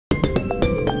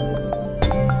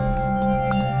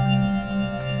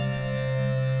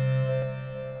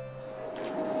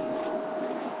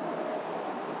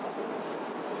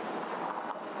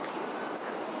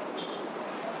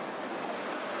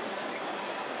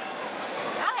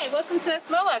welcome to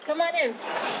ESMOA. Come on in.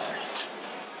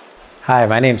 Hi,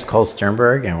 my name's Cole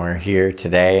Sternberg, and we're here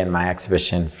today in my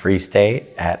exhibition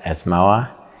FREESTATE at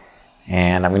ESMOA.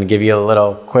 And I'm going to give you a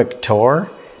little quick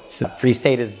tour. So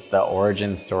FREESTATE is the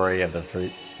origin story of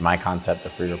my concept, the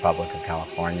Free Republic of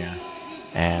California.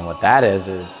 And what that is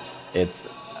it's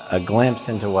a glimpse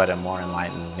into what a more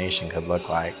enlightened nation could look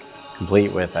like,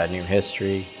 complete with a new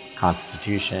history,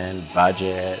 constitution,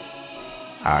 budget,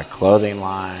 clothing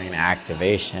line,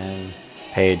 activation,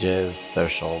 pages,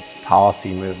 social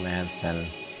policy movements,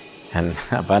 and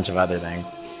a bunch of other things.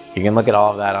 You can look at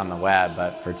all of that on the web,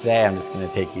 but for today I'm just going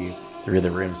to take you through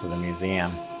the rooms of the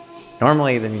museum.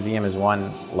 Normally the museum is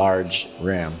one large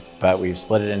room, but we've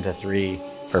split it into three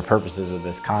for purposes of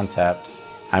this concept.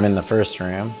 I'm in the first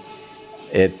room.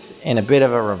 It's in a bit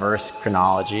of a reverse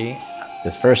chronology.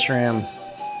 This first room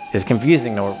is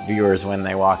confusing to viewers when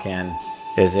they walk in.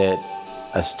 Is it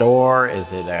a store?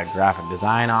 Is it a graphic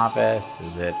design office?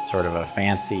 Is it sort of a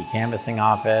fancy canvassing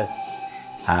office?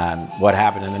 What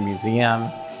happened in the museum?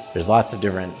 There's lots of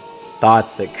different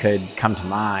thoughts that could come to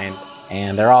mind,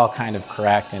 and they're all kind of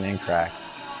correct and incorrect.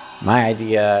 My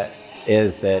idea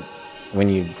is that when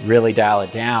you really dial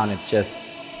it down, it's just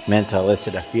meant to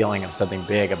elicit a feeling of something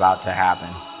big about to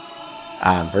happen.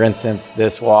 For instance,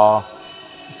 this wall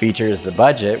features the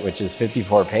budget, which is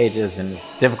 54 pages, and it's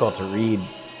difficult to read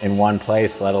in one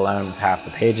place, let alone with half the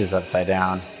pages upside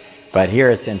down. But here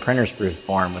it's in printer's proof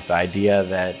form with the idea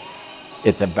that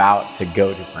it's about to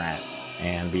go to print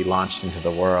and be launched into the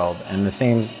world. And the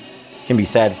same can be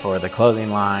said for the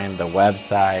clothing line, the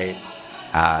website,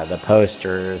 the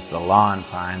posters, the lawn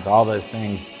signs. All those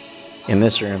things in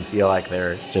this room feel like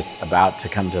they're just about to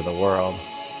come to the world.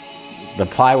 The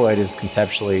plywood is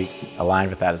conceptually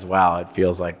aligned with that as well. It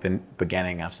feels like the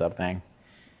beginning of something.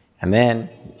 And then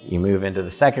you move into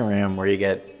the second room where you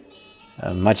get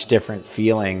a much different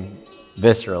feeling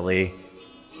viscerally.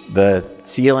 The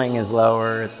ceiling is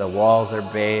lower, the walls are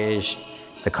beige,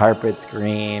 the carpet's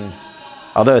green.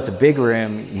 Although it's a big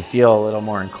room, you feel a little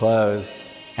more enclosed,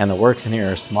 and the works in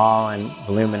here are small and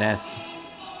voluminous.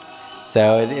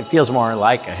 So it feels more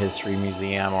like a history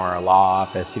museum or a law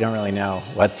office. You don't really know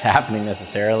what's happening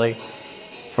necessarily.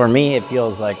 For me, it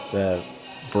feels like the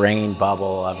brain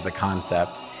bubble of the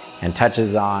concept, and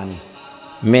touches on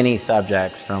many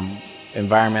subjects from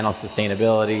environmental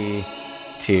sustainability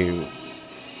to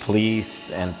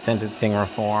police and sentencing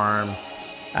reform,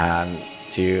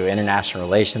 to international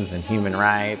relations and human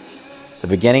rights. The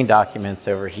beginning documents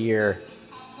over here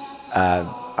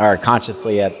are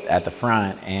consciously at the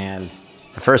front, and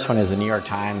the first one is the New York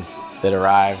Times that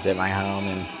arrived at my home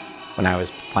and when I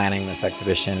was planning this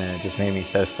exhibition, and it just made me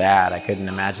so sad. I couldn't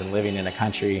imagine living in a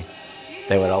country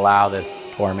that would allow this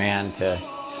poor man to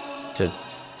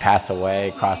pass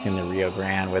away crossing the Rio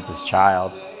Grande with his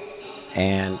child.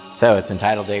 And so it's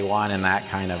entitled Day One, and that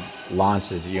kind of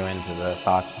launches you into the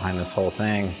thoughts behind this whole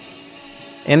thing.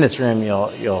 In this room,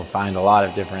 you'll find a lot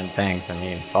of different things. I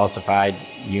mean, falsified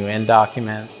UN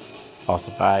documents,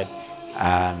 falsified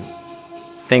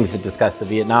things that discuss the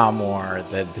Vietnam War,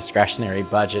 the discretionary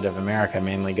budget of America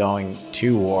mainly going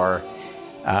to war,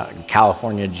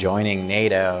 California joining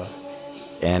NATO,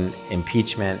 an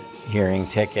impeachment hearing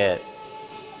ticket,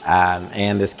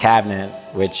 and this cabinet,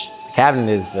 which the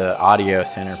cabinet is the audio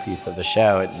centerpiece of the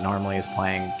show. It normally is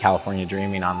playing California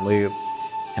Dreaming on loop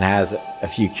and has a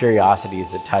few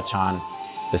curiosities that touch on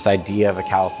this idea of a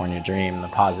California dream, the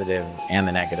positive and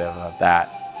the negative of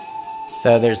that.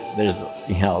 So there's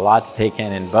a lot to take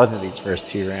in both of these first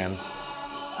two rooms,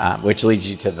 which leads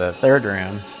you to the third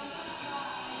room.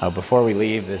 Before we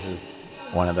leave, this is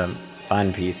one of the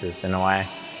fun pieces in a way.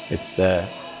 It's the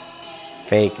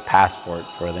fake passport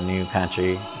for the new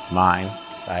country. It's mine,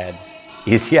 because I had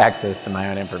easy access to my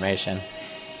own information.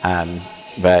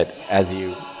 But as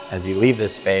you leave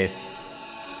this space,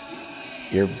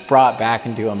 you're brought back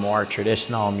into a more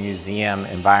traditional museum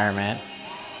environment.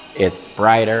 It's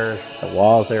brighter, the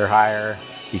walls are higher,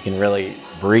 you can really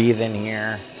breathe in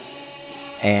here.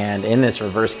 And in this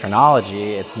reverse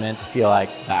chronology, it's meant to feel like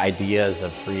the ideas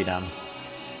of freedom.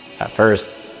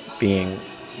 First being,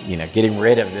 getting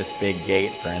rid of this big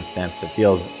gate, for instance. It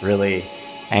feels really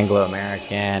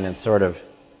Anglo-American and sort of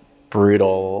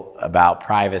brutal about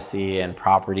privacy and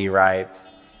property rights.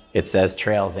 It says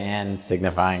trails end,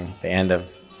 signifying the end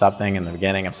of something and the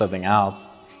beginning of something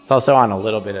else. It's also on a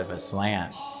little bit of a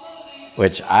slant,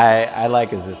 which I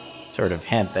like as this sort of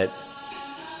hint that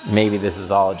maybe this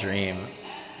is all a dream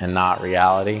and not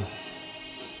reality.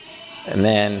 And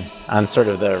then on sort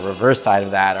of the reverse side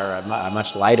of that are a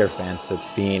much lighter fence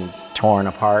that's being torn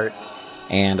apart,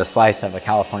 and a slice of a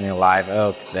California live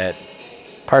oak that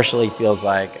partially feels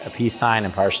like a peace sign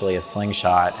and partially a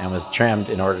slingshot, and was trimmed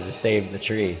in order to save the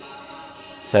tree.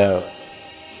 So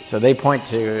they point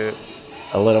to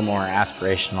a little more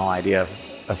aspirational idea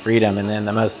of freedom. And then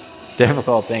the most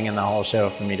difficult thing in the whole show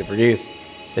for me to produce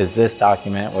is this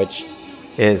document, which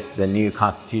is the new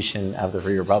Constitution of the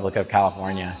Free Republic of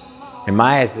California. In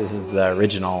my eyes, this is the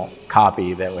original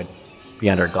copy that would be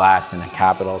under glass in a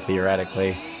Capitol,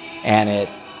 theoretically. And it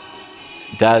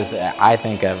does, I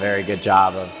think, a very good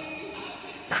job of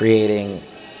creating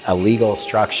a legal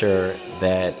structure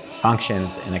that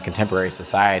functions in a contemporary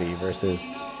society versus,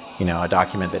 you know, a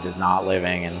document that is not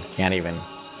living and can't even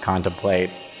contemplate,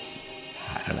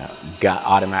 I don't know,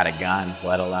 automatic guns,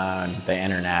 let alone the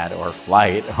internet or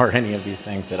flight or any of these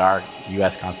things that our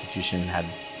US Constitution had,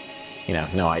 you know,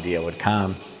 no idea would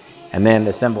come. And then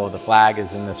the symbol of the flag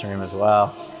is in this room as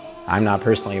well. I'm not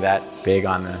personally that big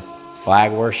on the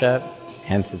flag worship,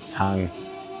 hence it's hung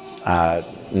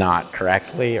not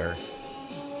correctly or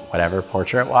whatever,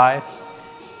 portrait-wise.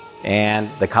 And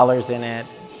the colors in it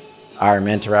are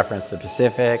meant to reference the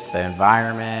Pacific, the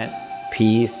environment,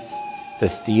 peace. The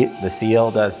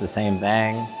seal does the same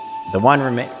thing. The one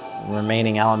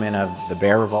remaining element of the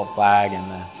Bear Revolt flag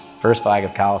and the first flag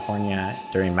of California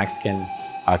during Mexican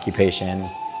occupation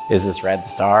is this red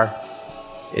star.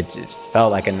 It just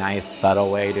felt like a nice,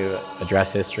 subtle way to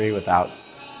address history without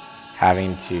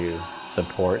having to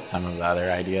support some of the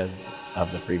other ideas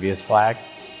of the previous flag.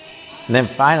 And then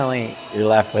finally, you're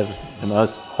left with the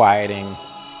most quieting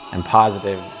and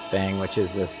positive thing, which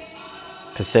is this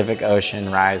Pacific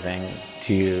Ocean rising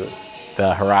to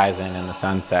the horizon and the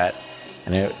sunset.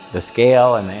 And the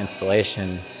scale and the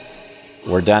installation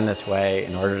were done this way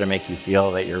in order to make you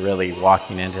feel that you're really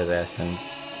walking into this and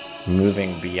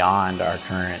moving beyond our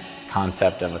current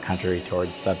concept of a country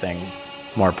towards something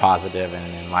more positive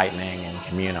and enlightening and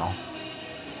communal.